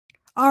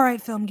All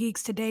right, film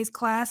geeks, today's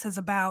class is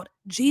about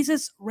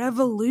Jesus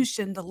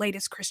Revolution, the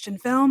latest Christian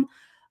film.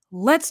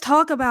 Let's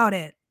talk about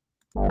it.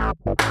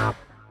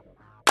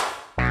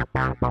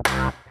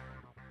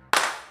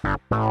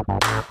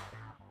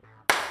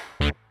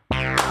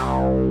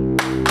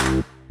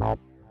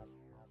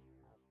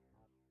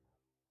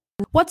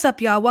 What's up,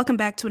 y'all? Welcome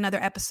back to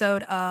another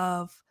episode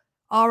of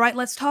All Right,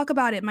 Let's Talk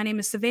About It. My name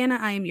is Savannah.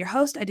 I am your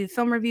host. I do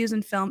film reviews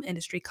and film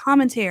industry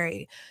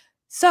commentary.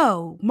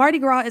 So, Mardi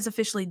Gras is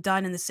officially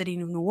done in the city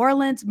of New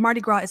Orleans. Mardi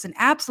Gras is an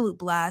absolute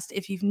blast.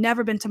 If you've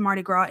never been to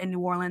Mardi Gras in New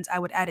Orleans, I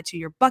would add it to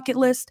your bucket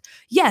list.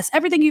 Yes,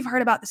 everything you've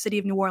heard about the city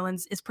of New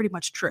Orleans is pretty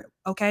much true,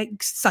 okay?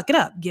 Suck it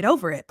up, get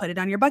over it, put it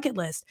on your bucket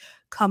list.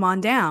 Come on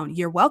down.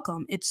 You're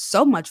welcome. It's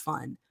so much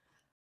fun.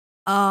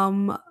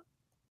 And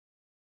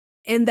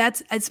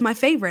it's my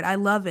favorite. I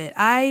love it.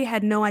 I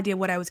had no idea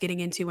what I was getting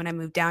into when I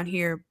moved down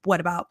here,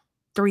 about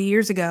 3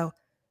 years ago?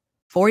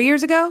 4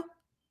 years ago?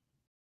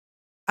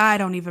 I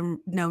don't even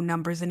know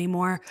numbers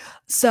anymore.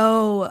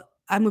 So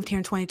I moved here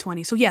in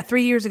 2020. So yeah,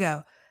 3 years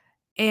ago.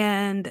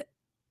 And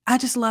I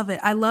just love it.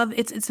 I love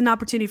it's an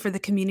opportunity for the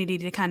community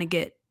to kind of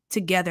get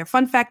together.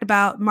 Fun fact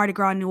about Mardi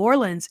Gras in New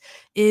Orleans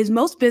is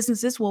most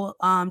businesses will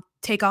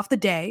take off the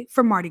day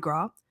for Mardi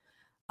Gras.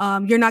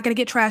 You're not going to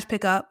get trash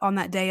pickup on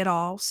that day at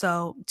all.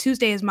 So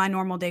Tuesday is my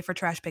normal day for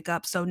trash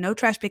pickup. So no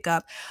trash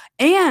pickup.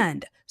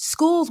 And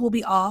schools will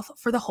be off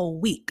for the whole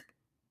week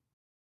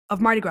of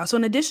Mardi Gras. So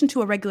in addition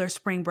to a regular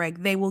spring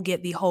break, they will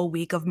get the whole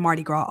week of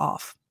Mardi Gras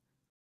off.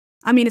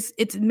 I mean,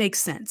 it makes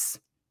sense.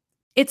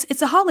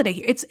 It's a holiday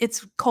here.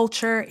 It's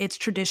culture, it's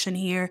tradition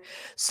here.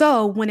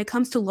 So when it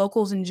comes to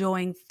locals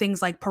enjoying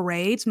things like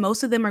parades,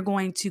 most of them are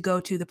going to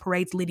go to the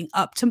parades leading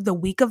up to the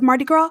week of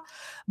Mardi Gras.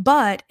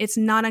 But it's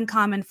not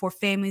uncommon for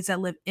families that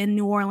live in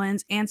New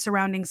Orleans and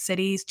surrounding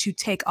cities to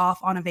take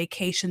off on a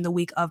vacation the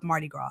week of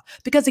Mardi Gras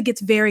because it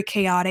gets very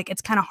chaotic.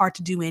 It's kind of hard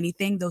to do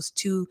anything those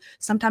 2,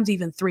 sometimes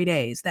even 3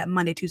 days, that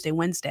Monday, Tuesday,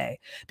 Wednesday,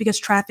 because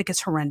traffic is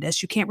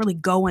horrendous. You can't really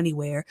go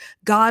anywhere.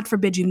 God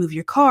forbid you move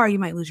your car, you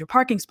might lose your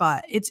parking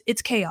spot. It's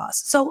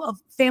chaos. So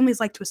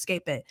families like to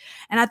escape it.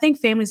 And I think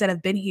families that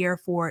have been here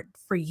for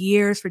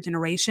years, for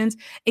generations,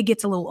 it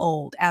gets a little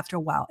old after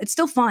a while. It's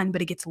still fun,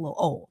 but it gets a little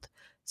old.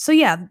 So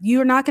yeah,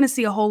 you're not going to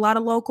see a whole lot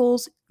of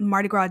locals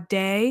Mardi Gras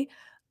Day.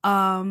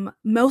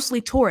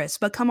 Mostly tourists,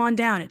 but come on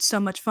down. It's so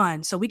much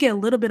fun. So we get a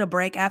little bit of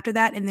break after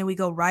that, and then we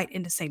go right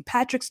into St.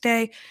 Patrick's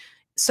Day.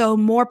 So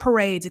more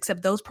parades,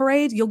 except those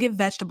parades, you'll get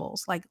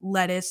vegetables like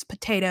lettuce,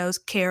 potatoes,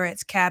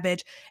 carrots,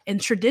 cabbage.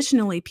 And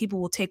traditionally, people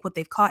will take what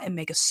they've caught and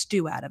make a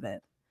stew out of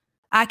it.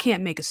 I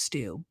can't make a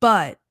stew,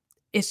 but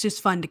it's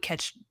just fun to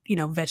catch,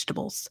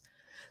 vegetables.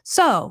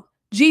 So,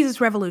 Jesus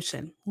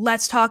Revolution.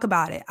 Let's talk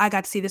about it. I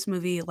got to see this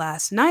movie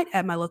last night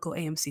at my local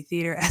AMC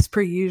theater, as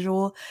per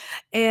usual,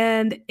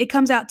 and it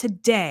comes out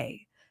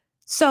today.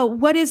 So,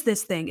 what is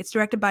this thing? It's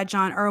directed by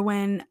John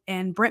Irwin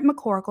and Brent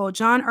McCorkle.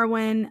 John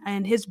Irwin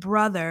and his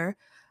brother,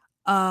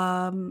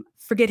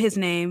 forget his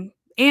name,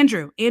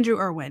 Andrew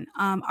Irwin,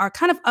 are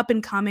kind of up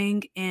and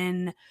coming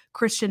in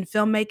Christian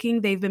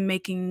filmmaking. They've been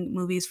making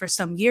movies for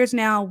some years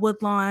now.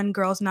 Woodlawn,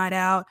 Girls Night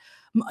Out,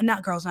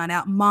 not Girls Night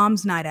Out,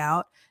 Mom's Night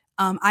Out.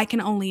 I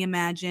Can Only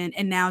Imagine,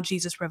 and now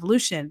Jesus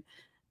Revolution.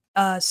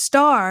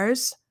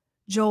 Stars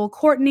Joel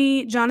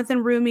Courtney,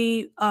 Jonathan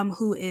Rumi,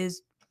 who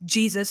is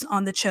Jesus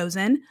on The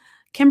Chosen,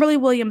 Kimberly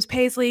Williams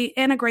Paisley,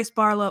 Anna Grace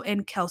Barlow,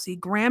 and Kelsey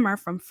Grammer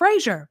from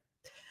Frasier.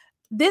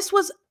 This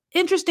was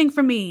interesting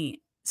for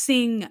me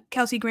seeing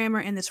Kelsey Grammer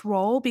in this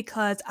role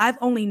because I've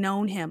only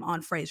known him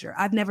on Frasier.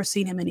 I've never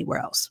seen him anywhere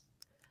else.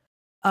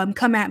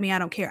 Come at me, I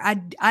don't care.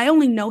 I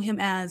only know him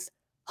as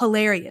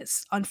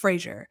hilarious on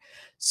Frasier.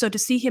 So to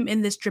see him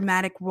in this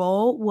dramatic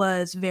role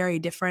was very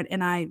different,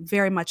 and I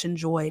very much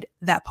enjoyed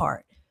that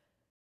part.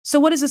 So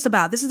what is this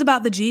about? This is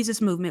about the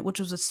Jesus movement, which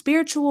was a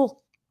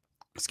spiritual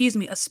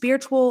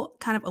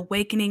kind of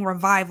awakening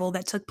revival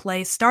that took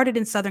place, started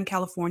in Southern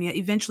California,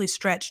 eventually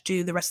stretched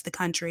to the rest of the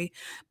country.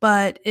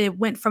 But it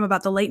went from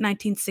about the late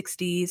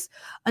 1960s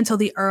until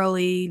the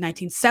early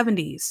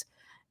 1970s.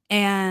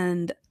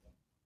 And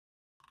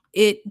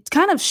it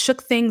kind of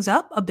shook things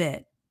up a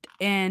bit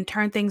and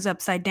turned things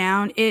upside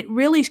down. It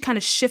really kind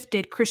of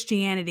shifted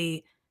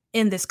Christianity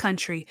in this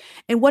country.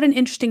 And what an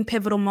interesting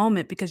pivotal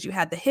moment, because you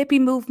had the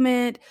hippie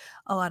movement,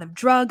 a lot of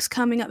drugs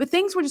coming up, but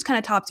things were just kind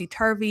of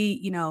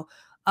topsy-turvy,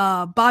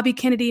 Bobby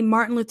Kennedy,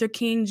 Martin Luther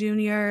King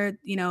Jr.,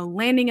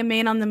 landing a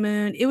man on the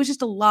moon. It was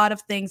just a lot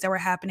of things that were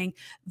happening.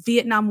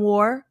 Vietnam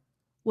War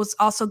was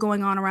also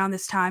going on around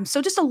this time. So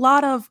just a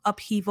lot of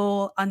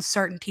upheaval,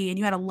 uncertainty, and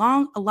you had a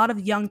lot of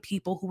young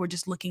people who were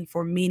just looking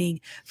for meaning,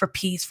 for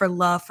peace, for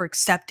love, for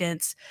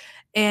acceptance,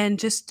 and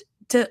just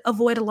to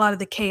avoid a lot of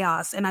the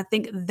chaos. And I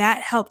think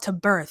that helped to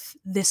birth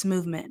this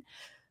movement.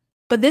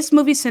 But this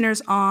movie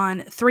centers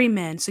on 3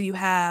 men. So you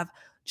have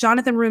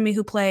Jonathan Rumi,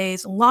 who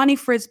plays Lonnie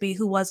Frisbee,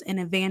 who was an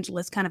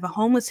evangelist, kind of a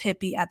homeless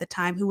hippie at the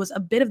time, who was a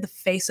bit of the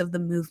face of the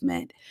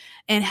movement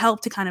and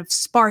helped to kind of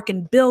spark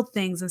and build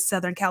things in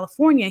Southern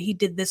California. He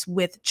did this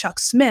with Chuck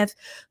Smith,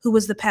 who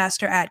was the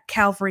pastor at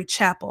Calvary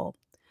Chapel.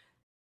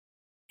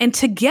 And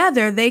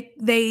together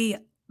they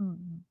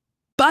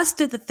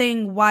busted the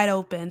thing wide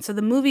open. So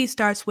the movie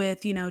starts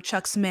with,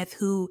 Chuck Smith,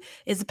 who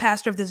is the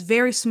pastor of this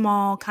very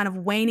small, kind of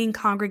waning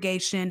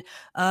congregation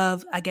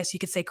of, I guess you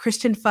could say,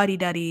 Christian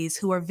fuddy-duddies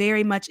who are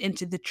very much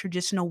into the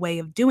traditional way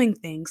of doing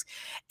things.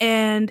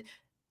 And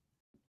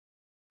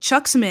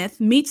Chuck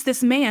Smith meets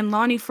this man,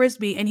 Lonnie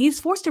Frisbee, and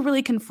he's forced to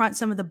really confront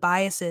some of the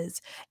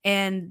biases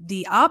and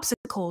the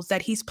obstacles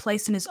that he's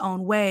placed in his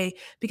own way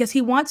because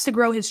he wants to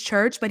grow his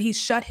church, but he's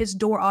shut his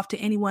door off to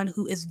anyone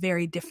who is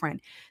very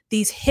different.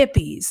 These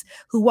hippies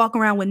who walk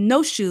around with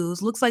no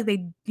shoes, looks like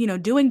they,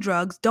 doing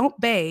drugs, don't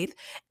bathe,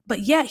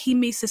 but yet he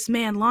meets this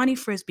man, Lonnie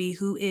Frisbee,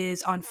 who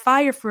is on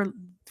fire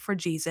for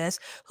Jesus,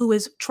 who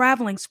is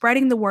traveling,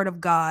 spreading the word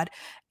of God,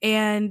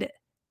 and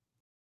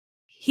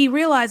he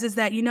realizes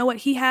that, what,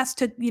 he has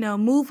to,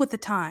 move with the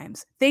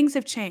times. Things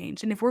have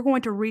changed. And if we're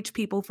going to reach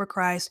people for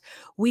Christ,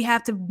 we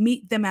have to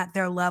meet them at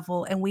their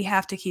level and we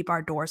have to keep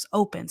our doors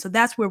open. So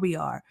that's where we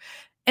are.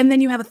 And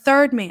then you have a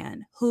third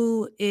man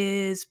who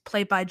is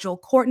played by Joel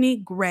Courtney,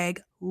 Greg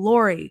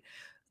Laurie.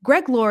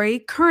 Greg Laurie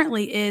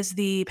currently is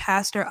the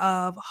pastor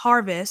of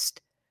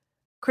Harvest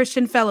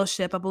Christian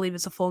Fellowship, I believe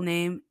it's a full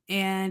name.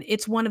 And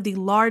it's one of the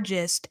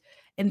largest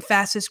and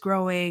fastest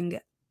growing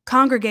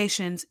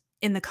congregations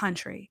in the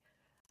country.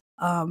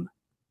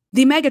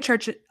 The mega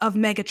church of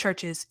mega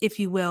churches, if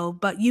you will,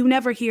 but you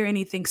never hear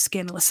anything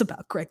scandalous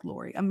about Greg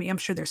Laurie. I mean, I'm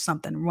sure there's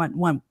something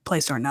one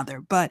place or another,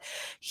 but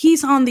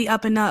he's on the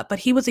up and up. But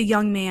he was a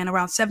young man,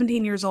 around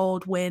 17 years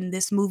old, when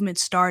this movement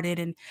started.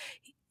 And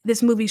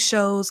this movie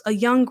shows a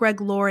young Greg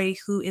Laurie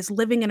who is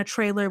living in a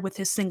trailer with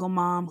his single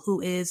mom,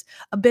 who is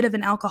a bit of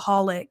an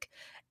alcoholic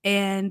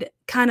and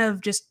kind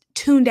of just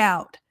tuned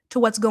out to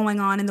what's going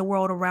on in the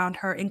world around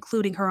her,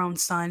 including her own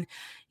son.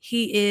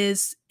 He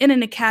is in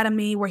an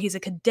academy where he's a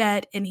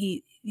cadet, and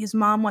his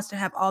mom wants to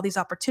have all these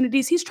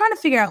opportunities. He's trying to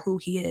figure out who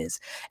he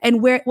is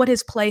and what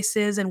his place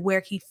is and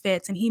where he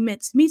fits. And he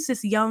meets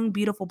this young,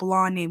 beautiful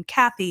blonde named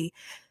Kathy,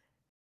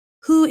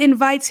 who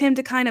invites him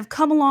to kind of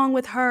come along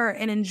with her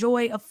and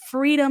enjoy a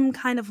freedom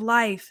kind of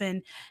life.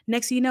 And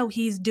next thing you know,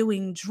 he's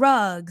doing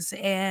drugs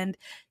and,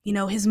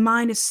 his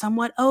mind is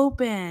somewhat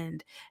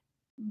opened.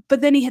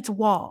 But then he hits a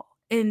wall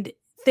and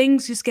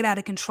things just get out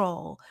of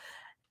control.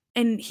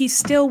 And he's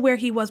still where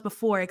he was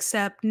before,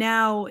 except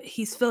now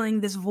he's filling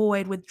this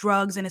void with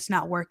drugs and it's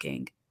not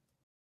working.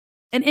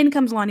 And in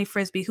comes Lonnie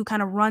Frisbee, who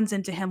kind of runs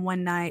into him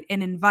one night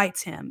and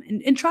invites him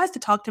and tries to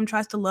talk to him,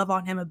 tries to love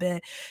on him a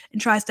bit,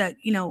 and tries to,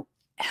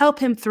 help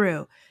him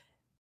through.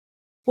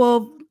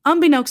 Well,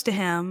 unbeknownst to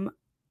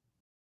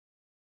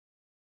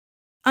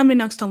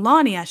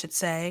Lonnie, I should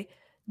say,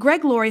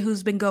 Greg Laurie,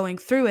 who's been going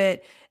through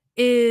it,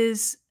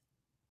 is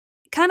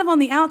kind of on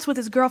the outs with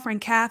his girlfriend,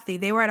 Kathy.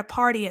 They were at a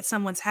party at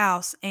someone's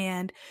house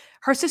and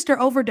her sister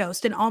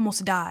overdosed and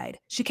almost died.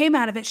 She came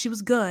out of it. She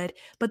was good,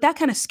 but that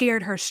kind of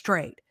scared her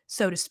straight,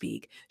 so to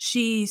speak.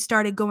 She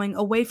started going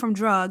away from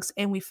drugs,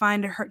 and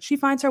she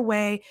finds her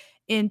way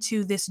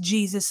into this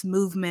Jesus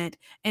movement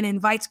and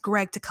invites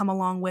Greg to come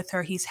along with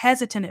her. He's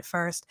hesitant at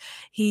first.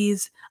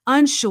 He's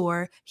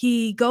unsure.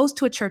 He goes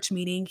to a church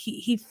meeting.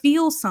 He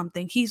feels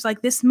something. He's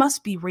like, this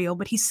must be real,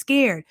 but he's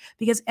scared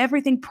because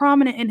everything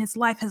prominent in his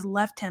life has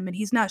left him, and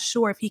he's not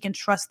sure if he can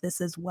trust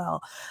this as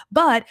well.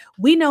 But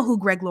we know who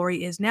Greg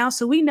Laurie is now,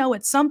 so we know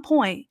at some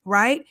point,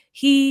 right,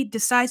 he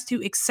decides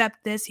to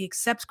accept this. He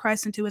accepts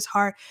Christ into his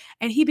heart,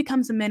 and he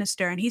becomes a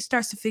minister, and he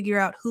starts to figure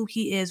out who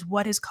he is,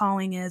 what his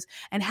calling is,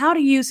 and how to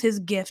use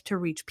his gift to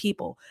reach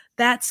people.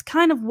 That's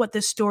kind of what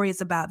this story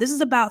is about. This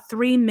is about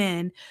three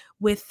men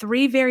with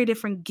three very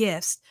different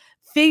gifts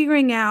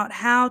figuring out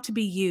how to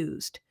be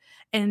used.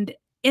 And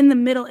in the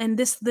middle, and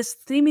this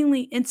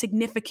seemingly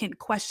insignificant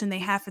question they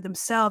have for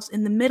themselves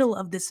in the middle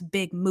of this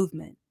big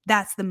movement.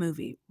 That's the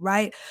movie,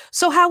 right?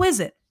 So how is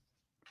it?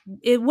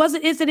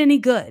 Is it any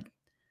good?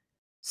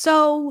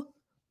 So,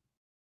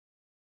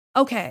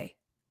 okay.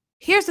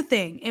 Here's the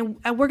thing,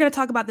 and we're going to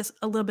talk about this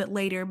a little bit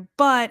later,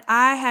 but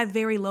I had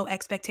very low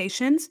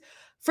expectations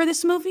for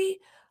this movie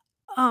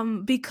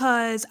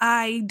because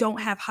I don't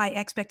have high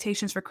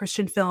expectations for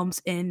Christian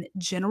films in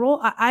general.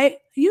 I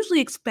usually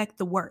expect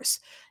the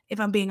worst, if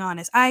I'm being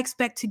honest. I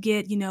expect to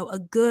get, a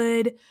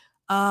good,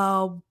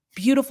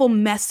 beautiful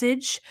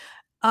message,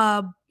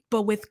 but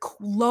with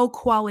low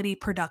quality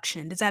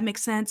production. Does that make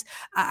sense?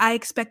 I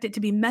expect it to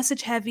be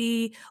message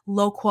heavy,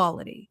 low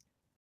quality.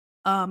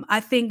 I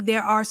think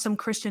there are some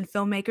Christian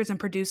filmmakers and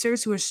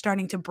producers who are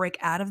starting to break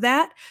out of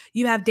that.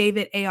 You have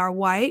David A.R.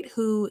 White,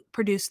 who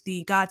produced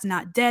the God's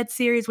Not Dead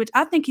series, which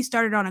I think he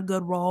started on a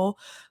good roll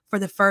for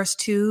the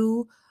first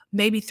 2,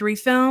 maybe 3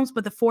 films,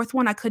 but the 4th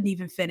one I couldn't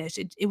even finish.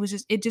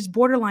 It just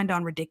borderlined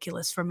on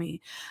ridiculous for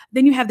me.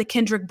 Then you have the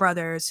Kendrick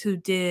brothers who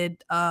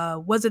did,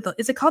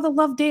 is it called The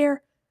Love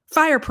Dare?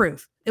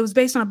 Fireproof. It was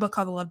based on a book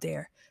called The Love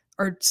Dare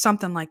or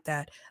something like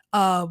that.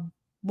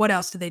 What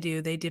else did they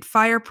do? They did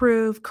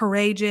Fireproof,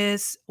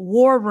 Courageous,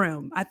 War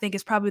Room, I think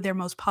is probably their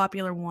most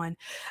popular one.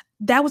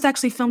 That was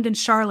actually filmed in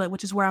Charlotte,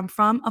 which is where I'm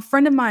from. A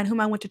friend of mine whom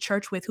I went to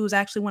church with, who was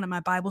actually one of my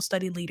Bible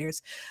study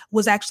leaders,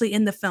 was actually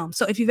in the film.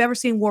 So if you've ever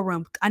seen War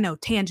Room, I know,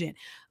 tangent,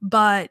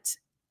 but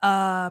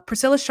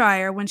Priscilla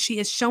Schreier, when she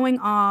is showing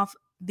off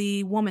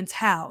the woman's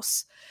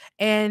house,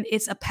 and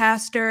it's a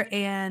pastor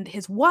and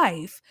his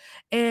wife,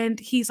 and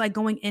he's like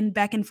going in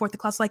back and forth the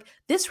class, like,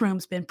 this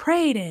room's been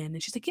prayed in.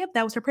 And she's like, yep,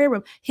 that was her prayer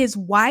room. His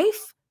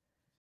wife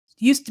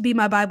used to be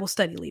my Bible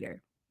study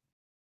leader.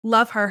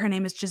 Love her. Her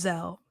name is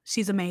Giselle.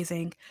 She's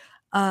amazing.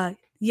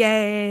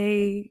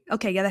 Yay.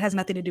 Okay, yeah, that has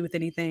nothing to do with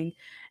anything.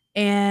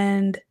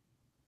 And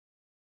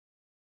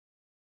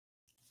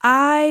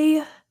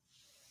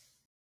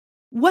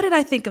what did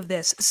I think of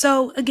this?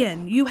 So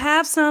again, you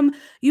have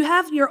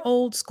your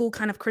old school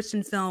kind of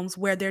Christian films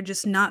where they're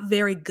just not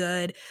very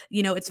good.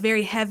 You know, it's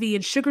very heavy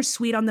and sugar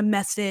sweet on the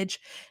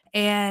message,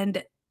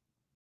 and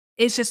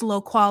it's just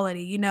low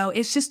quality. You know,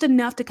 it's just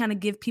enough to kind of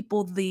give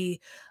people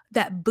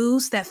that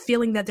boost, that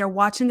feeling that they're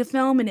watching a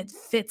film and it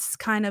fits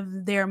kind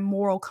of their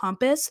moral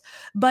compass,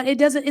 but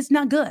it's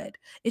not good.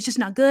 It's just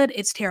not good.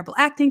 It's terrible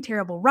acting,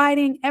 terrible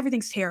writing,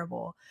 everything's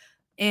terrible.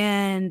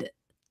 And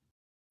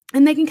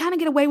they can kind of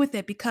get away with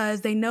it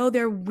because they know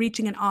they're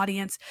reaching an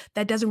audience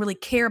that doesn't really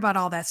care about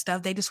all that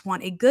stuff. They just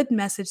want a good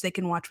message they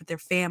can watch with their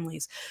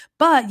families.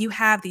 But you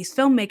have these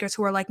filmmakers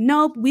who are like,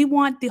 nope, we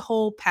want the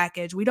whole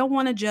package. We don't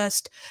want to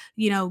just,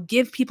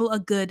 give people a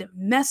good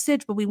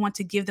message, but we want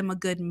to give them a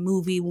good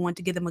movie. We want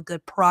to give them a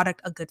good product,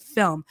 a good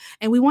film.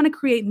 And we want to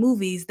create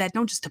movies that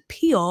don't just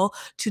appeal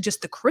to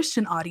just the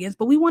Christian audience,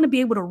 but we want to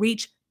be able to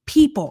reach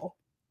people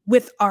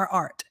with our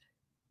art.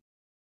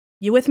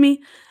 You with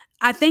me?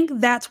 I think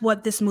that's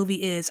what this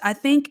movie is. I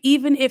think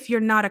even if you're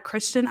not a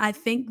Christian, I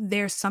think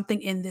there's something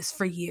in this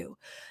for you.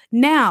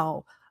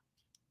 Now,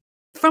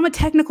 from a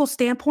technical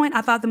standpoint,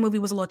 I thought the movie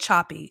was a little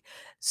choppy.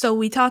 So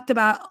we talked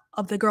about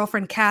of the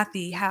girlfriend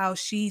Kathy, how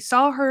she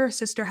saw her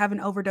sister have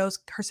an overdose.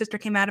 Her sister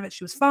came out of it.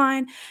 She was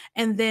fine.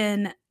 And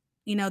then,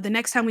 the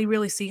next time we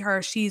really see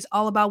her, she's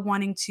all about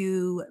wanting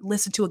to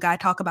listen to a guy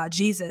talk about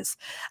Jesus.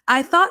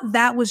 I thought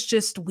that was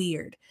just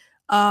weird.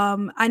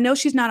 I know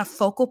she's not a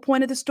focal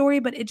point of the story,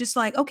 but it just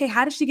like, okay,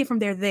 how did she get from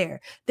there to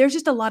there? There's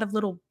just a lot of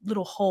little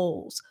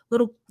holes,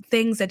 little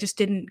things that just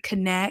didn't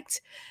connect.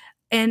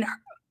 And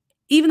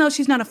even though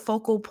she's not a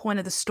focal point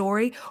of the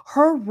story,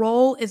 her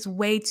role is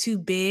way too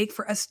big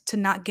for us to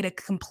not get a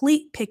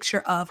complete picture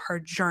of her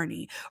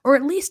journey, or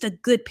at least a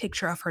good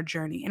picture of her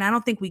journey. And I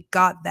don't think we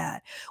got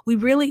that.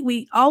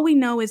 All we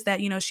know is that,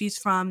 she's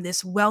from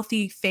this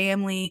wealthy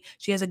family.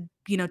 She has a,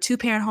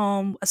 2-parent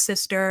home, a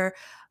sister.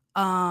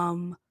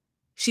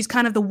 She's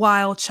kind of the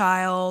wild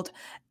child,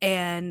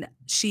 and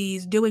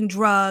she's doing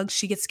drugs.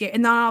 She gets scared.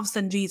 And then all of a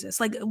sudden, Jesus,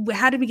 like,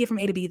 how did we get from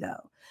A to B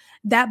though?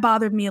 That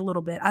bothered me a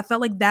little bit. I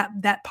felt like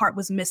that part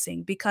was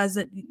missing because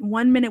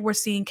one minute we're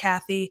seeing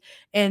Kathy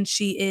and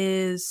she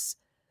is,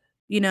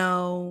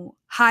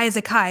 high as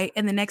a kite.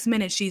 And the next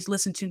minute she's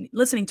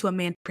listening to a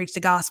man preach the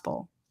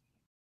gospel.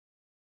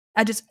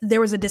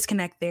 There was a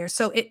disconnect there.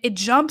 So it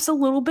jumps a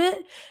little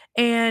bit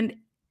and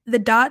the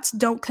dots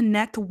don't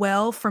connect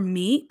well for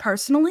me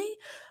personally.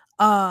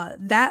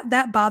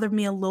 That bothered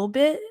me a little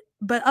bit.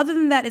 But other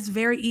than that, it's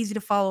very easy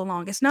to follow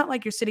along. It's not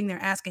like you're sitting there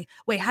asking,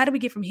 wait, how do we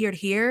get from here to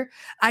here?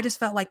 I just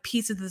felt like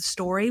pieces of the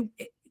story.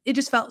 It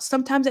just felt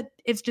sometimes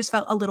it just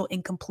felt a little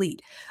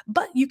incomplete,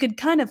 but you could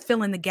kind of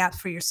fill in the gaps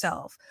for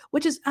yourself,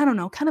 which is, I don't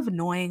know, kind of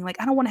annoying.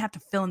 Like, I don't want to have to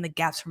fill in the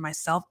gaps for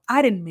myself.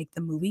 I didn't make the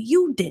movie.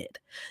 You did.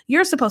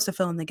 You're supposed to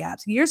fill in the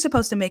gaps. You're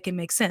supposed to make it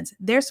make sense.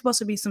 There's supposed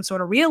to be some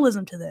sort of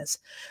realism to this,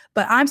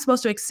 but I'm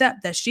supposed to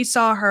accept that she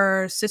saw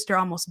her sister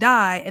almost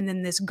die. And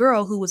then this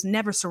girl who was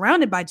never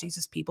surrounded by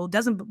Jesus people,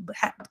 doesn't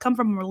come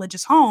from a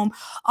religious home,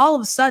 all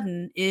of a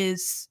sudden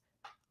is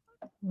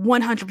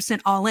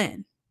 100% all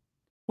in,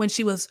 when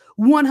she was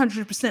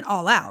 100%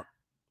 all out.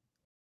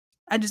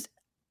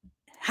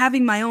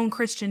 Having my own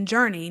Christian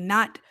journey,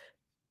 not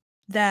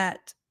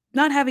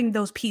having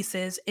those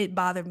pieces, it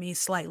bothered me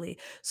slightly.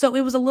 So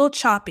it was a little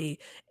choppy.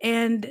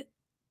 And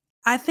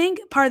I think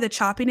part of the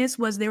choppiness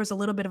was there was a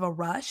little bit of a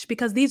rush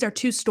because these are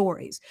two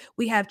stories.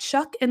 We have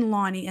Chuck and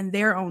Lonnie and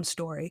their own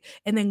story,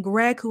 and then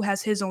Greg, who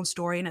has his own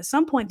story. And at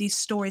some point, these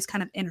stories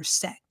kind of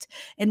intersect.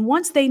 And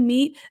once they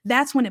meet,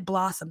 that's when it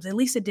blossoms. At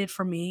least it did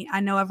for me. I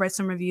know I've read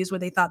some reviews where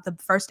they thought the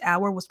first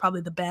hour was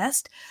probably the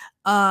best.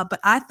 But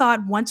I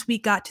thought once we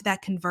got to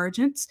that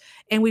convergence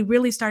and we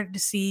really started to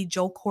see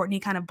Joel Courtney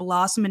kind of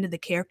blossom into the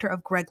character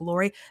of Greg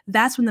Laurie,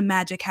 that's when the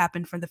magic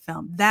happened for the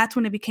film. That's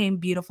when it became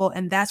beautiful,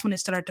 and that's when it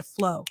started to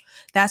flow.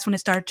 That's when it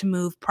started to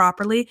move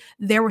properly.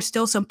 There were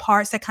still some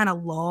parts that kind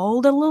of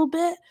lulled a little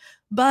bit,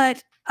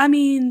 but I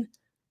mean,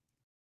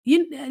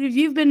 if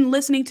you've been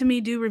listening to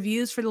me do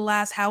reviews for the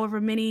last however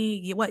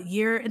many,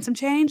 year and some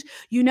change,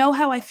 you know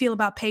how I feel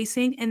about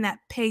pacing, and that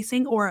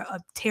pacing or a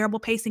terrible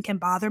pacing can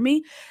bother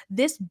me.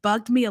 This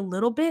bugged me a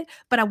little bit,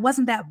 but I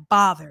wasn't that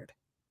bothered.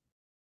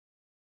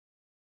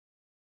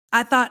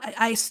 I thought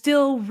I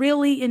still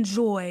really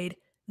enjoyed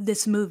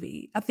this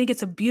movie. I think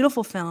it's a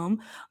beautiful film.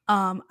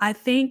 I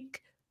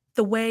think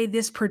the way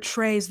this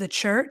portrays the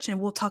church, and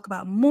we'll talk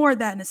about more of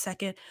that in a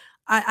second.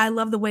 I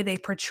love the way they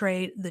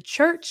portrayed the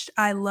church.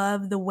 I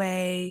love the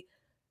way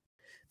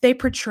they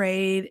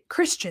portrayed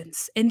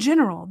Christians in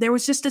general. There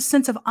was just a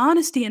sense of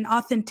honesty and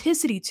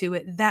authenticity to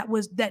it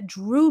that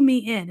drew me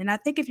in. And I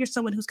think if you're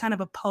someone who's kind of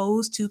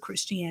opposed to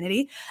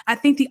Christianity, I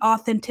think the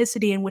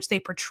authenticity in which they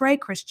portray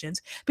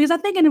Christians, because I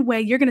think in a way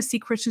you're going to see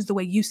Christians the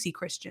way you see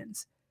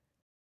Christians.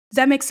 Does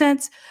that make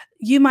sense?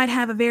 You might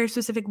have a very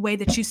specific way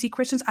that you see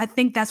Christians. I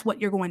think that's what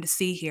you're going to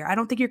see here. I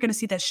don't think you're going to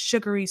see that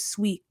sugary,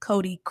 sweet,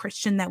 Cody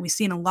Christian that we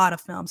see in a lot of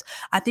films.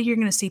 I think you're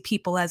going to see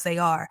people as they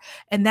are.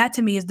 And that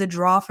to me is the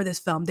draw for this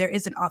film. There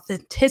is an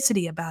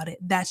authenticity about it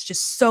that's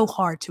just so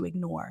hard to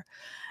ignore.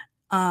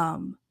 I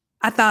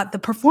thought the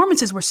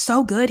performances were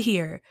so good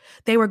here.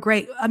 They were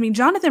great. I mean,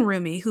 Jonathan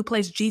Rumi, who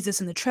plays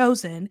Jesus in The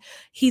Chosen,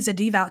 he's a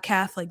devout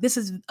Catholic. This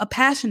is a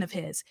passion of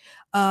his.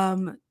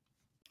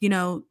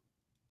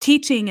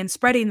 Teaching and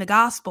spreading the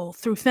gospel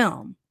through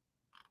film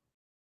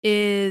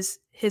is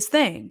his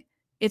thing.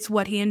 It's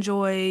what he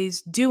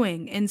enjoys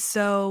doing. And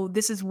so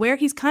this is where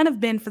he's kind of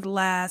been for the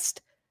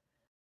last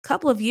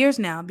couple of years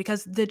now,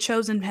 because The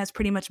Chosen has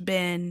pretty much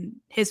been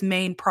his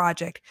main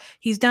project.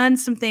 He's done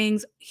some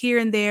things here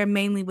and there,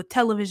 mainly with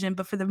television,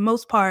 but for the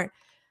most part,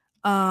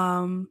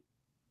 film.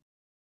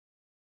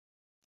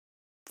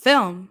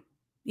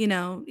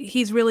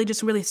 He's really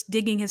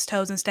digging his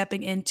toes and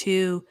stepping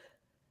into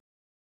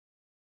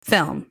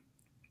film.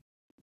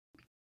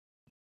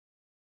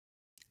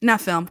 Not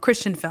film,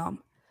 Christian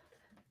film.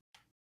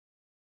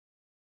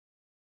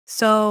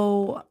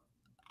 So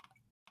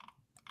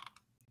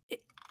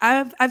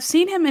I've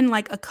seen him in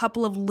like a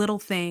couple of little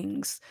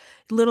things,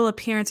 little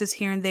appearances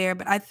here and there,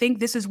 but I think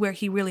this is where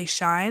he really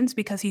shines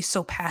because he's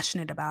so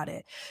passionate about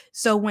it.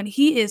 So when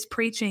he is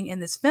preaching in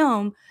this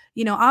film,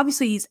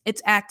 obviously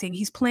it's acting,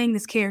 he's playing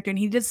this character, and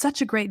he did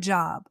such a great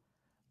job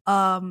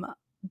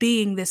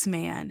being this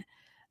man.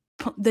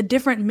 The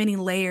different many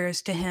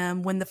layers to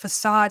him, when the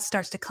facade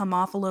starts to come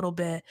off a little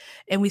bit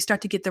and we start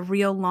to get the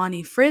real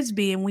Lonnie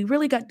Frisbee, and we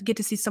really get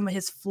to see some of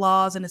his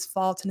flaws and his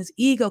faults and his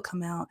ego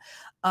come out.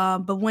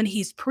 But when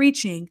he's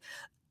preaching,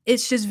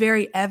 it's just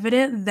very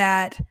evident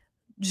that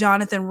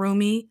Jonathan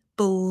Rumi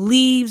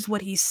believes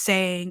what he's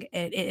saying.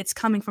 It's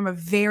coming from a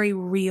very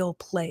real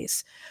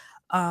place.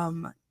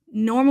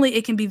 Normally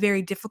it can be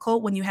very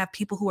difficult when you have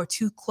people who are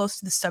too close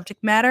to the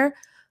subject matter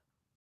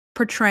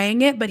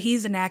portraying it, but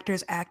he's an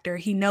actor's actor.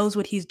 He knows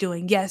what he's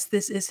doing. Yes,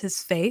 this is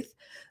his faith,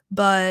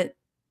 but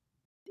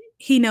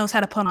he knows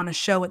how to put on a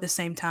show at the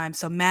same time.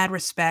 So mad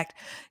respect.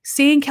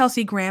 Seeing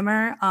Kelsey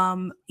Grammer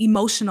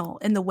emotional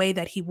in the way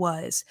that he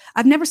was.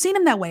 I've never seen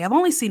him that way. I've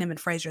only seen him in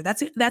Frasier.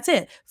 That's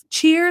it.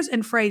 Cheers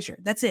and Frasier.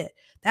 That's it.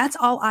 That's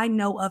all I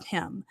know of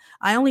him.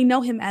 I only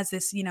know him as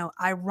this,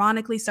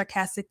 ironically,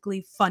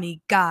 sarcastically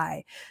funny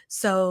guy.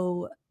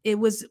 So it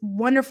was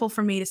wonderful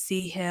for me to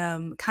see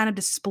him kind of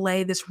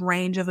display this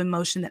range of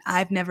emotion that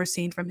I've never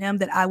seen from him,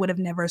 that I would have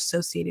never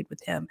associated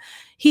with him.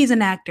 He's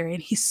an actor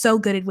and he's so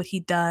good at what he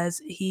does.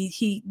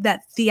 He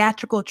that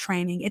theatrical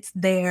training, it's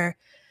there.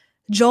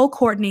 Joel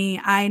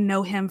Courtney, I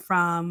know him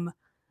from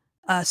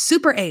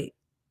Super 8.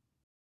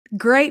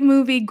 Great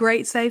movie,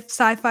 great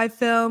sci-fi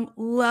film.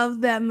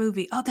 Love that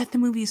movie. Oh, the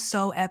movie is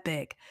so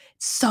epic.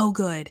 So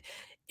good.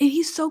 And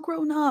he's so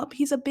grown up.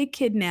 He's a big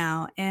kid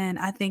now. And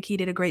I think he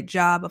did a great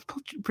job of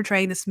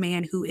portraying this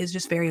man who is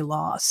just very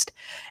lost.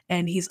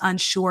 And he's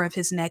unsure of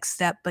his next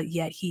step, but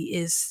yet he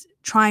is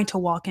trying to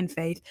walk in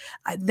faith.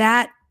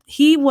 That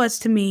he was,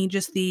 to me,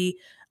 just a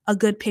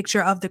good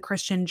picture of the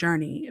Christian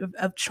journey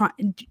of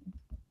trying.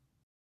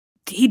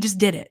 He just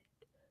did it.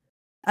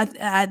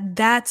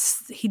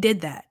 He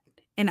did that.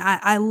 And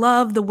I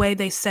love the way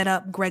they set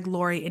up Greg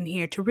Laurie in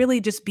here to really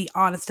just be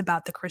honest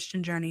about the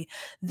Christian journey,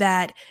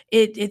 that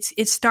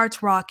it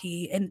starts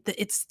rocky and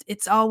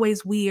it's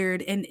always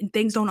weird and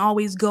things don't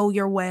always go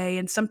your way.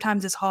 And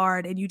sometimes it's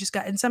hard and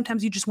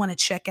sometimes you just want to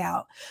check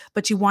out,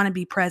 but you want to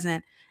be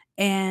present.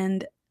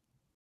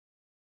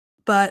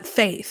 But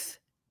faith,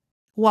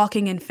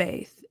 walking in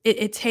faith,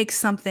 it takes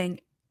something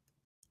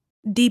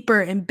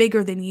deeper and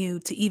bigger than you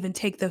to even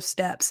take those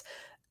steps.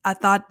 I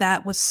thought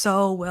that was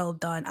so well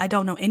done. I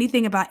don't know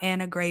anything about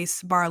Anna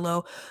Grace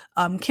Barlow.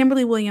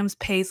 Kimberly Williams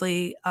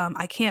Paisley,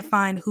 I can't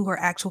find who her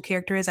actual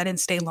character is. I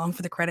didn't stay long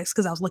for the credits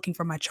because I was looking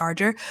for my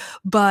charger.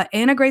 But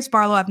Anna Grace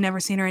Barlow, I've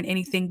never seen her in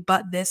anything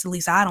but this. At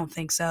least I don't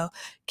think so.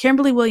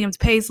 Kimberly Williams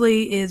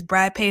Paisley is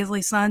Brad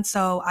Paisley's son,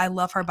 so I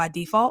love her by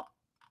default.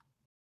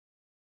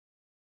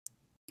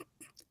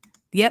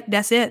 Yep,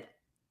 that's it.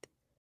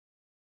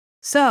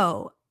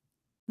 So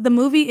the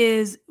movie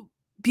is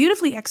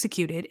beautifully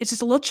executed. It's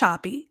just a little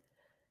choppy.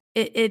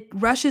 It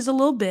rushes a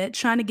little bit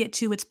trying to get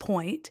to its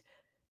point.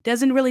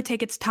 Doesn't really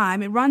take its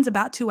time. It runs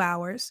about 2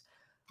 hours,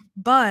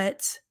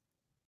 but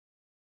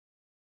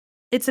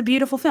it's a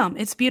beautiful film.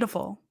 It's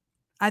beautiful.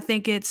 I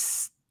think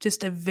it's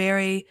just a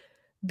very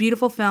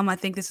beautiful film. I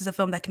think this is a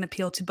film that can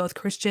appeal to both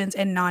Christians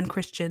and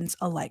non-Christians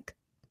alike.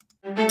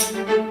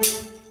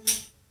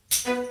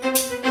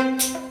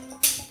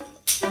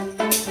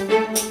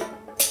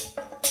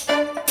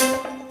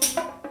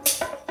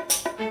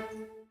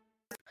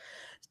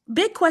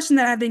 big question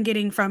that I've been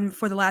getting from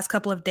for the last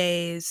couple of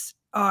days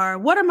are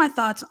what are my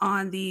thoughts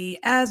on the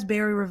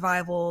Asbury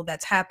revival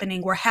that's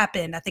happening or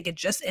happened? I think it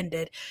just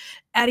ended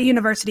at a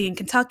university in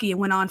Kentucky. It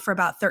went on for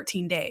about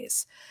 13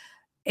 days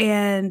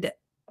and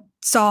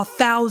saw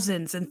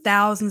thousands and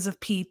thousands of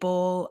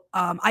people.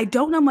 I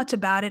don't know much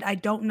about it. I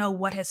don't know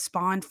what has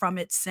spawned from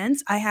it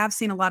since. I have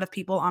seen a lot of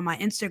people on my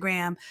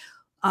Instagram,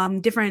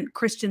 different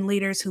Christian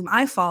leaders whom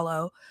I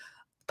follow,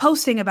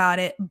 posting about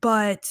it,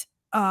 but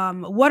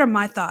what are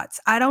my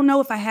thoughts? I don't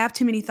know if I have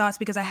too many thoughts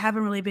because I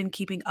haven't really been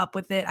keeping up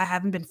with it. I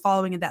haven't been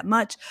following it that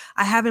much.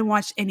 I haven't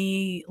watched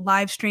any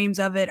live streams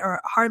of it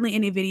or hardly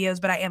any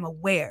videos, but I am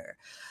aware.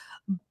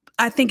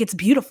 I think it's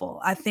beautiful.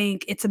 I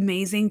think it's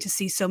amazing to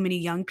see so many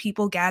young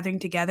people gathering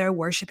together,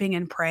 worshiping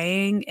and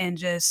praying and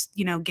just,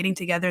 getting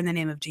together in the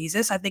name of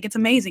Jesus. I think it's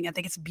amazing. I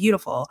think it's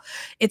beautiful.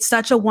 It's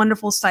such a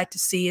wonderful sight to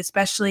see,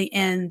 especially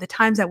in the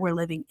times that we're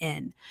living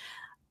in.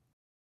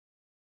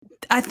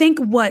 I think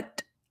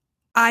what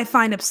I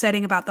find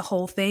upsetting about the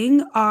whole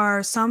thing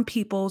are some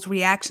people's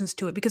reactions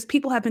to it because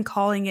people have been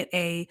calling it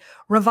a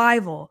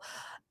revival.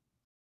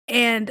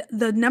 And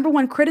the number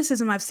one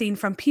criticism I've seen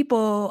from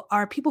people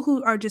are people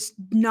who are just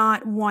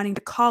not wanting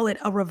to call it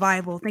a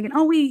revival, thinking,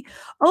 oh, we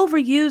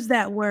overuse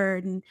that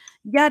word and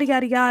yada,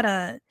 yada,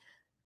 yada.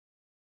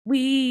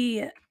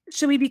 We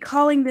should we be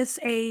calling this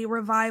a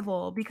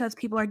revival because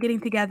people are getting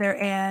together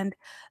and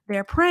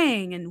they're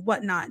praying and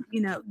whatnot?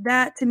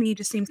 That to me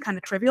just seems kind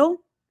of trivial.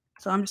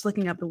 So I'm just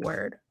looking up the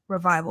word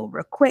revival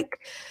real quick.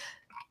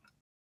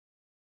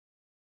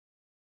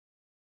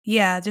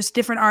 Yeah, just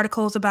different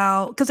articles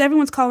about because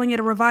everyone's calling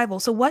it a revival.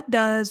 So what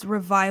does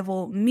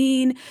revival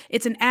mean?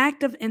 It's an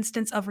active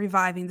instance of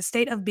reviving, the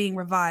state of being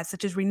revived,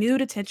 such as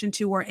renewed attention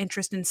to or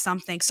interest in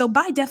something. So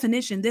by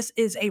definition, this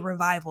is a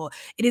revival.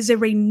 It is a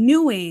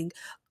renewing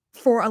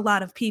for a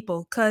lot of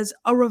people because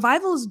a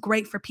revival is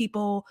great for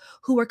people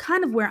who are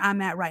kind of where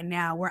I'm at right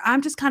now, where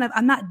I'm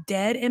not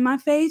dead in my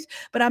faith,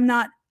 but I'm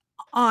not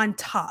on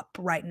top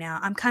right now.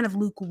 I'm kind of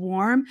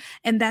lukewarm,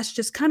 and that's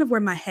just kind of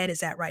where my head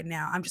is at right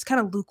now. I'm just kind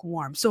of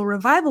lukewarm. So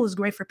revival is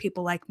great for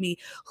people like me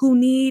who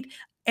need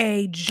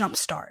a jump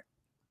start,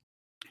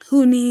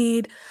 who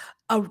need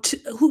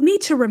who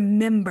need to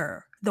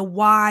remember the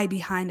why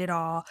behind it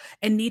all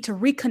and need to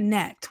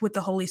reconnect with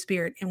the Holy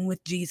Spirit and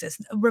with Jesus.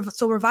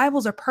 So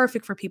revivals are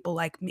perfect for people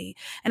like me.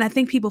 And I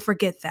think people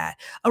forget that.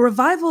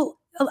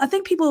 I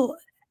think people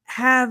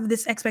have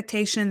this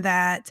expectation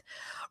that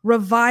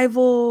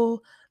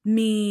revival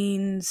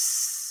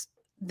means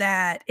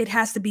that it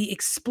has to be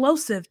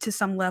explosive to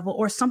some level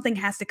or something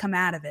has to come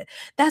out of it.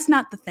 That's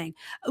not the thing.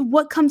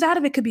 What comes out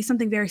of it could be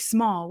something very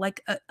small,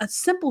 like a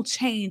simple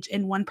change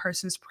in one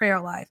person's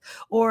prayer life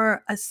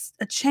or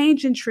a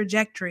change in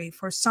trajectory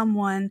for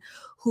someone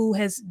who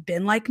has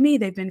been like me.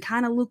 They've been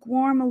kind of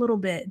lukewarm a little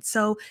bit.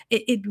 So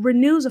it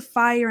renews a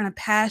fire and a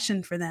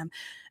passion for them.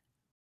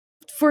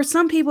 For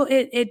some people,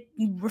 it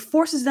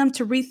forces them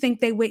to rethink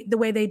the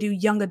way they do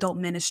young adult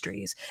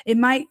ministries. It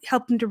might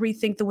help them to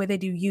rethink the way they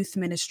do youth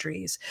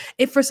ministries.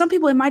 If for some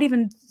people, it might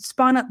even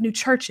spawn up new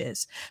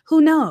churches. Who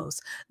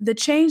knows? The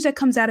change that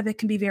comes out of it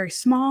can be very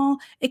small.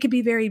 It can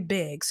be very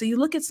big. So you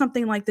look at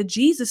something like the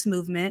Jesus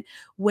movement,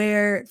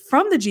 where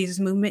from the Jesus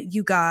movement,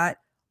 you got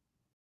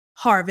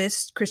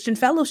Harvest Christian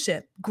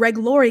Fellowship. Greg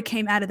Laurie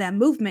came out of that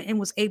movement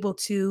and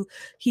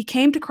he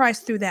came to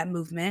Christ through that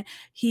movement.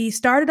 He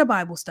started a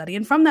Bible study,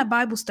 and from that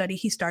Bible study,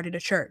 he started a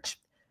church.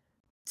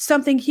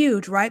 Something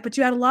huge, right? But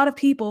you had a lot of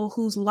people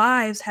whose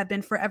lives have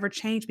been forever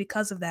changed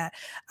because of that.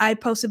 I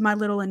posted my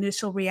little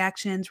initial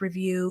reactions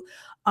review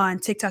on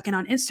TikTok and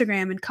on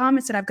Instagram, and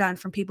comments that I've gotten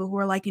from people who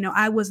are like,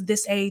 I was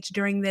this age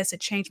during this.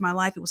 It changed my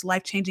life. It was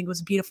life-changing. It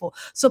was beautiful.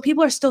 So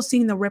people are still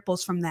seeing the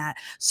ripples from that.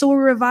 So a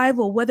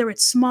revival, whether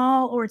it's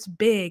small or it's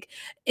big,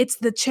 it's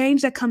the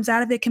change that comes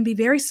out of it. It can be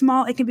very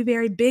small. It can be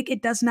very big.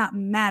 It does not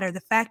matter.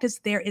 The fact is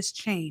there is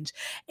change.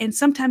 And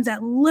sometimes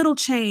that little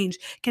change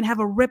can have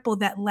a ripple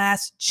that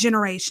lasts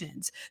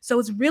generations. So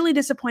it's really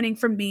disappointing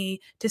for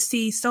me to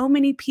see so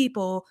many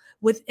people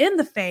within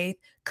the faith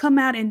come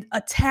out and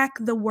attack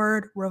the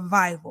word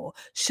revival.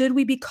 Should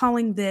we be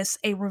calling this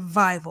a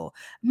revival?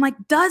 I'm like,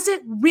 does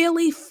it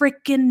really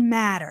freaking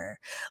matter?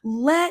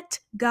 Let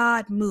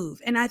God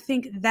move. And I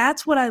think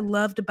that's what I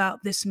loved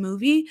about this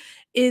movie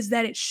is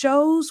that it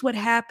shows what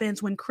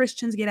happens when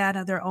Christians get out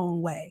of their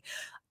own way.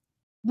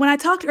 When I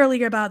talked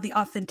earlier about the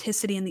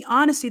authenticity and the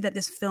honesty that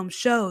this film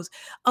shows,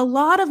 a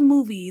lot of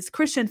movies,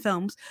 Christian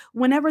films,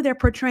 whenever they're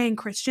portraying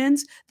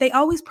Christians, they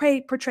always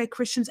portray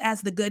Christians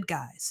as the good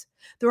guys.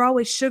 They're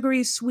always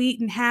sugary,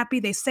 sweet, and happy.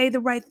 They say the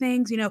right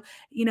things.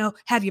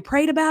 Have you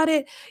prayed about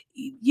it?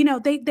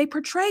 They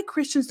portray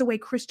Christians the way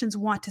Christians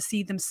want to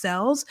see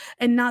themselves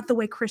and not the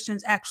way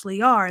Christians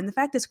actually are. And the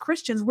fact is,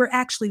 Christians, we're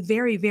actually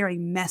very, very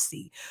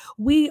messy.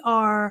 We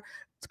are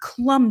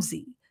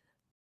clumsy,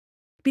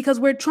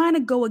 because we're trying to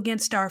go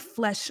against our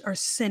flesh or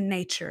sin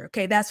nature.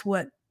 Okay, that's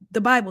what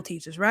the Bible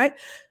teaches, right?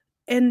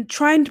 And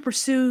trying to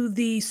pursue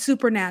the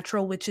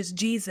supernatural, which is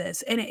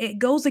Jesus. And it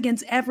goes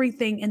against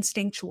everything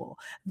instinctual.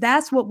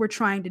 That's what we're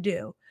trying to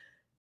do.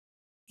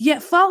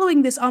 yet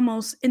following this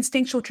almost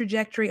instinctual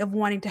trajectory of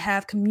wanting to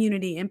have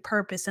community and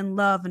purpose and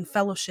love and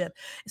fellowship.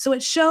 So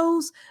it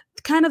shows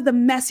kind of the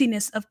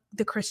messiness of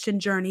the Christian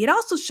journey. It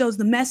also shows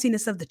the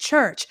messiness of the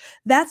church.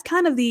 That's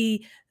kind of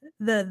the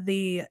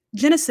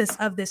genesis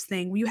of this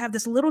thing, where you have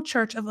this little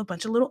church of a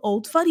bunch of little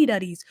old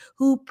fuddy-duddies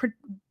who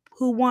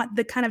want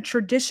the kind of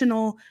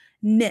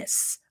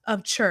traditionalness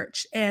of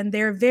church, and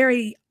they're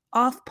very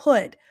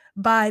off-put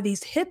by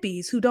these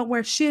hippies who don't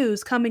wear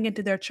shoes coming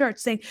into their church,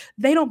 saying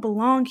they don't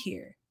belong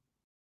here.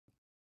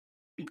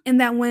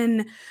 And that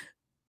when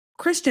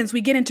Christians,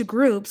 we get into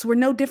groups, we're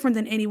no different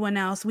than anyone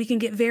else. We can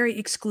get very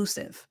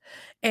exclusive,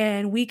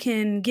 and we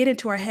can get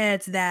into our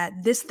heads that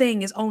this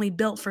thing is only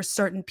built for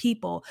certain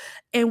people.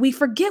 And we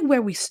forget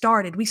where we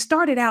started. We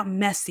started out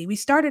messy. We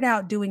started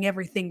out doing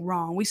everything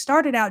wrong. We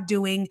started out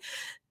doing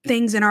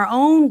things in our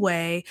own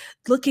way,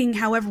 looking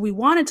however we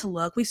wanted to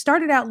look. We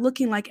started out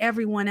looking like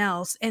everyone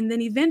else. And then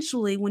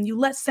eventually, when you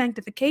let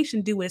sanctification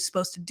do what it's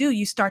supposed to do,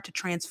 you start to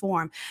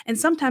transform. And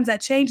sometimes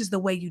that changes the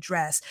way you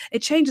dress.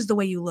 It changes the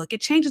way you look.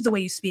 It changes the way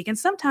you speak. And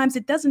sometimes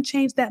it doesn't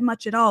change that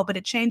much at all, but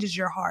it changes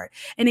your heart.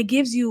 And it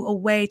gives you a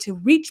way to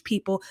reach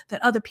people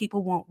that other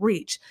people won't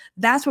reach.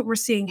 That's what we're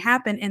seeing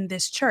happen in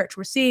this church.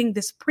 We're seeing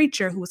this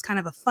preacher who was kind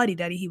of a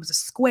fuddy-duddy. He was a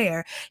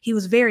square. He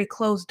was very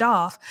closed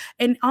off.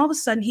 And all of a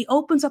sudden, he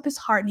opens up his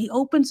heart and he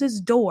opens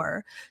his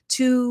door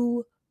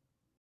to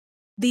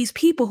these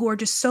people who are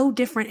just so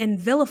different and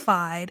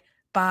vilified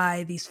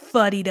by these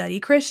fuddy-duddy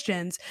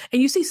Christians.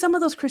 And you see some of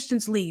those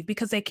Christians leave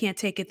because they can't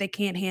take it. They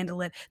can't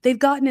handle it. They've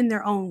gotten in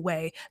their own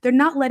way. They're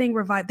not letting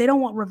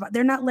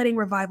they're not letting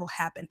revival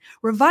happen.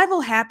 Revival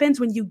happens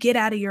when you get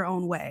out of your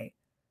own way.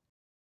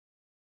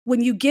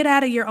 When you get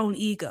out of your own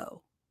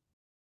ego.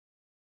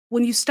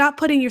 When you stop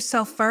putting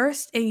yourself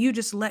first and you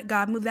just let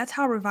God move. That's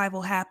how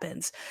revival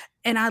happens.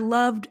 And I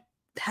loved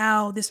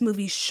how this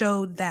movie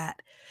showed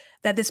that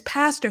this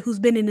pastor who's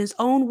been in his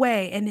own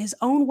way, and his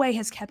own way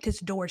has kept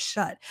his doors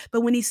shut. But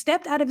when he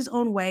stepped out of his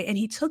own way and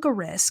he took a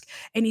risk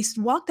and he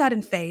walked out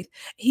in faith,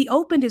 he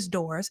opened his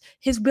doors,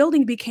 his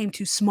building became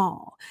too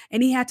small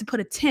and he had to put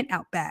a tent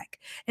out back,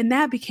 and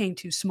that became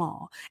too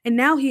small. And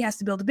now he has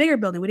to build a bigger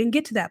building. We didn't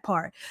get to that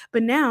part,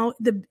 but now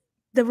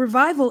the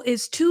revival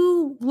is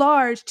too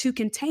large to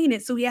contain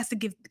it. So he has to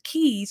give the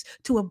keys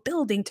to a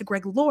building to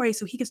Greg Laurie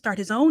so he can start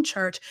his own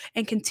church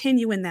and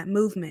continue in that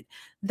movement.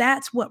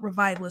 That's what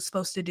revival is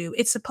supposed to do.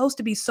 It's supposed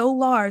to be so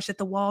large that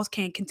the walls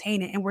can't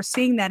contain it. And we're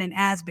seeing that in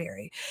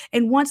Asbury.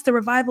 And once the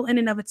revival in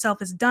and of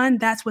itself is done,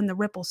 that's when the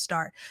ripples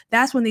start.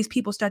 That's when these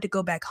people start to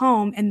go back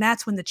home. And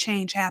that's when the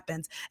change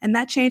happens. And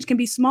that change can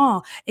be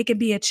small. It can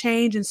be a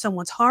change in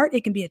someone's heart.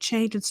 It can be a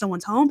change in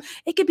someone's home.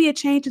 It could be a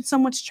change in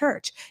someone's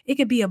church. It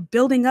could be a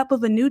building up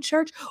of a new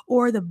church,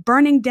 or the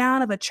burning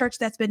down of a church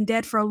that's been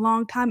dead for a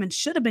long time and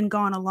should have been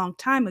gone a long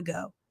time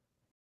ago.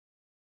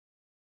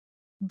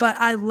 But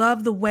I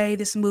love the way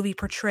this movie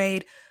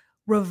portrayed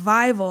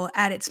revival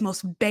at its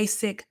most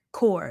basic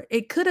core.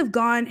 It could have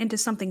gone into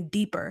something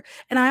deeper.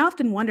 And I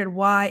often wondered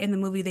why in the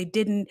movie they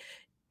didn't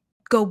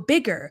go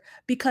bigger,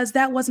 because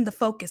that wasn't the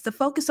focus. The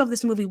focus of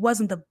this movie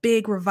wasn't the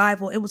big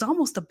revival. It was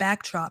almost a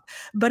backdrop,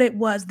 but it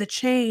was the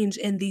change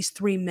in these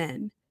three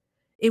men.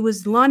 It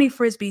was Lonnie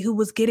Frisbee, who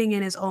was getting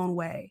in his own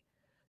way,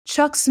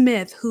 Chuck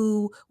Smith,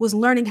 who was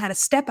learning how to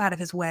step out of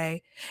his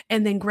way,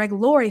 and then Greg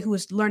Laurie, who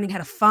was learning how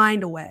to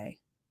find a way.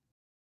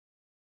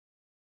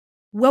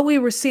 What we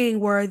were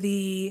seeing were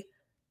the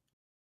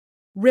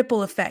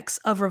ripple effects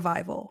of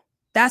revival.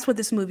 That's what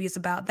this movie is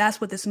about. That's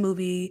what this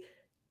movie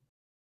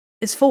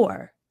is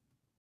for.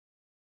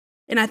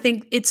 And I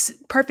think it's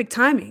perfect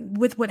timing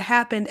with what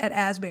happened at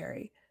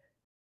Asbury.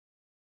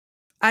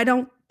 I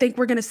don't think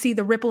we're going to see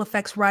the ripple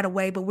effects right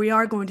away, but we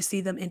are going to see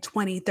them in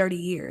 20, 30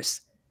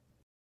 years.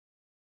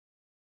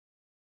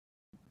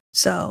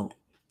 So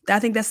I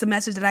think that's the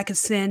message that I could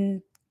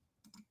send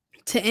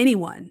to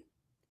anyone,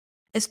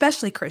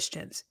 especially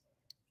Christians.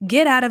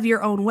 Get out of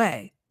your own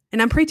way.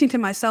 And I'm preaching to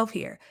myself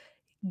here.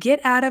 Get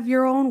out of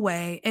your own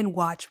way and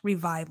watch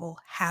revival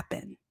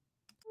happen.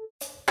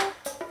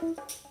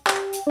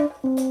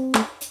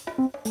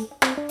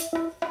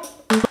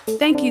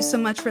 Thank you so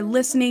much for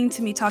listening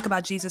to me talk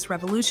about Jesus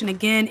Revolution.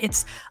 Again,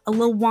 it's a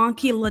little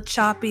wonky, a little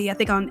choppy. I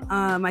think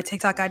on my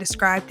TikTok, I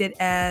described it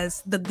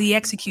as the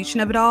execution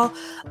of it all,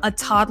 a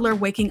toddler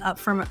waking up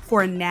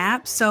for a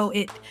nap. So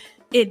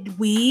it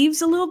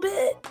weaves a little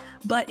bit,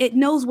 but it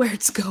knows where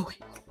it's going.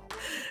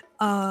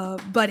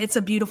 But it's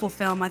a beautiful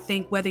film. I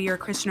think whether you're a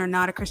Christian or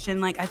not a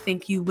Christian, I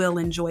think you will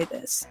enjoy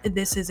this.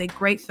 This is a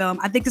great film.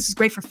 I think this is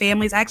great for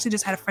families. I actually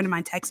just had a friend of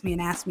mine text me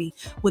and ask me,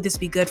 would this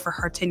be good for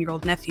her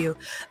 10-year-old nephew?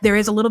 There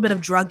is a little bit of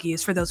drug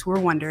use for those who are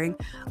wondering.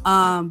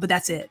 But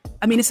that's it.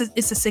 I mean, it's the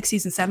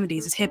 60s and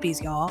 70s. It's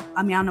hippies, y'all.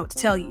 I mean, I don't know what to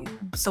tell you.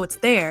 So it's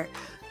there,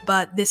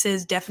 but this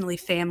is definitely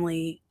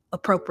family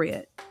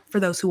appropriate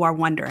for those who are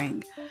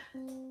wondering.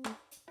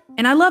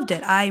 And I loved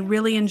it. I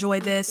really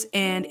enjoyed this.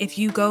 And if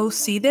you go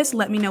see this,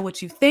 let me know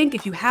what you think.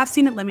 If you have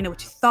seen it, let me know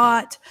what you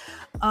thought.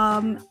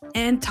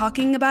 And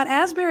talking about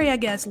Asbury, I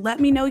guess, let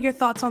me know your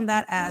thoughts on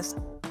that as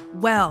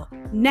well.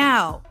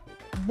 Now,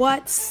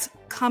 what's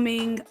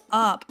coming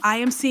up. I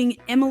am seeing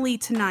Emily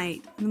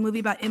tonight, the movie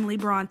about Emily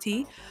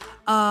Bronte.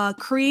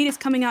 Creed is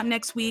coming out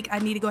next week. I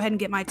need to go ahead and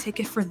get my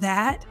ticket for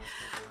that.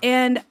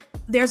 And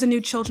there's a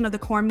new Children of the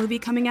Corn movie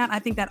coming out. I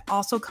think that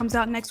also comes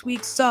out next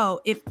week.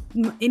 So if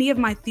any of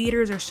my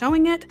theaters are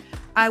showing it,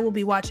 I will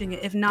be watching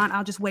it. If not,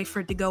 I'll just wait for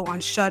it to go on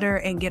Shudder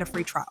and get a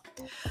free trial.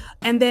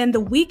 And then the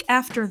week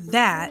after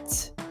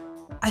that,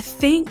 I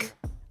think,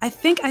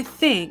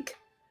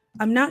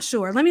 I'm not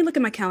sure. Let me look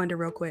at my calendar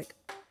real quick.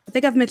 I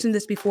think I've mentioned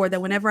this before,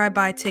 that whenever I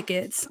buy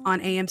tickets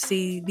on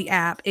AMC, the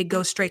app, it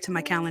goes straight to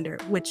my calendar,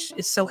 which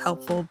is so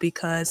helpful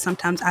because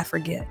sometimes I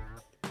forget.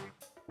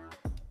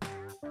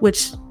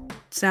 Which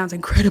sounds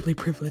incredibly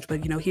privileged,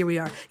 but here we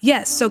are.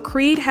 Yes, so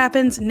Creed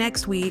happens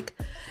next week.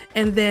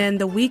 And then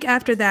the week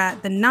after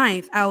that, the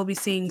 9th, I will be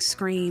seeing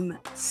Scream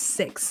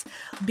 6.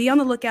 Be on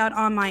the lookout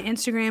on my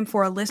Instagram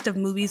for a list of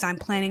movies I'm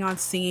planning on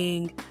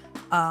seeing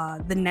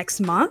the next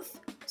month,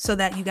 so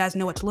that you guys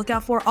know what to look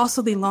out for.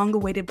 Also, the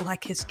long-awaited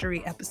Black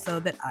History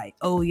episode that I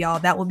owe y'all,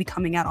 that will be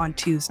coming out on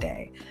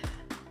Tuesday.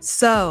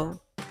 So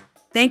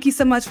thank you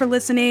so much for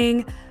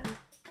listening.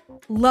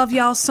 Love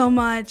y'all so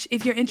much.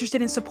 If you're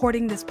interested in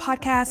supporting this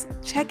podcast,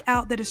 check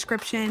out the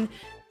description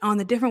on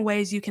the different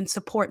ways you can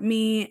support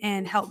me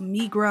and help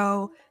me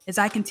grow as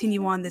I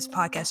continue on this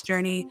podcast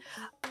journey.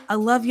 I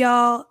love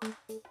y'all.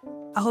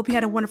 I hope you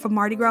had a wonderful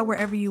Mardi Gras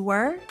wherever you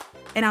were,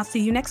 and I'll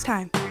see you next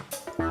time.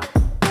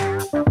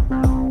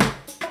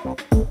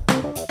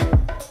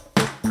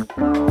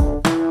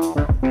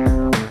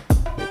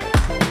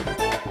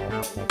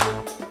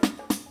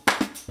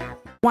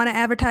 Want to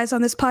advertise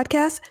on this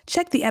podcast?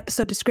 Check the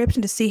episode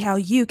description to see how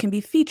you can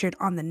be featured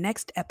on the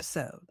next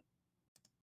episode.